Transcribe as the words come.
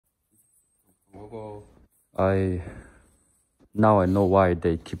Now I know why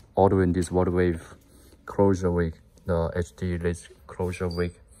they keep ordering this water wave closure wig, the HD lace closure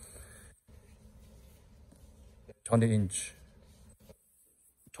wig. 20-inch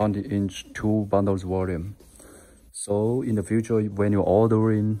 2 bundles volume. So in the future, when you're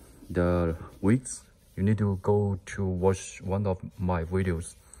ordering the wigs, you need to go to watch one of my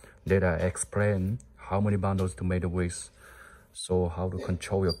videos that I explain how many bundles to make the wigs, so how to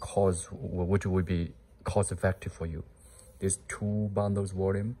control your cost, which will be cost effective for you. This 2 bundles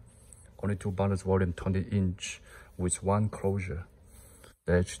volume, only 2 bundles volume, 20-inch with 1 closure.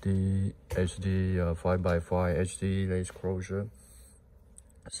 The HD 5x5 HD lace closure.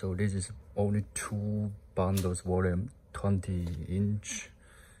 So this is only 2 bundles volume, 20-inch.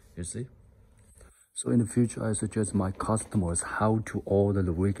 You see. So in the future, I suggest my customers how to order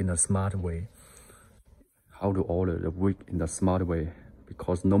the wig in a smart way. How to order the wig in a smart way,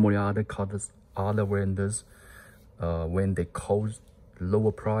 because normally other cutters, other vendors, when they quote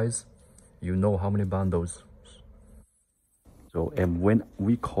lower price, you know how many bundles. So, and when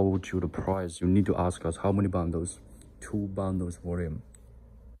we quote you the price, you need to ask us how many bundles. 2 bundles volume.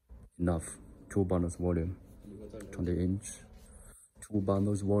 Enough. 2 bundles volume. 20-inch. 2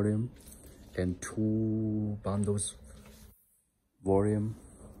 bundles volume. And 2 bundles volume.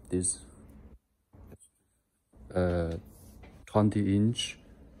 This 20-inch.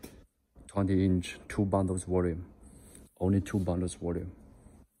 2 bundles volume. Only 2 bundles volume.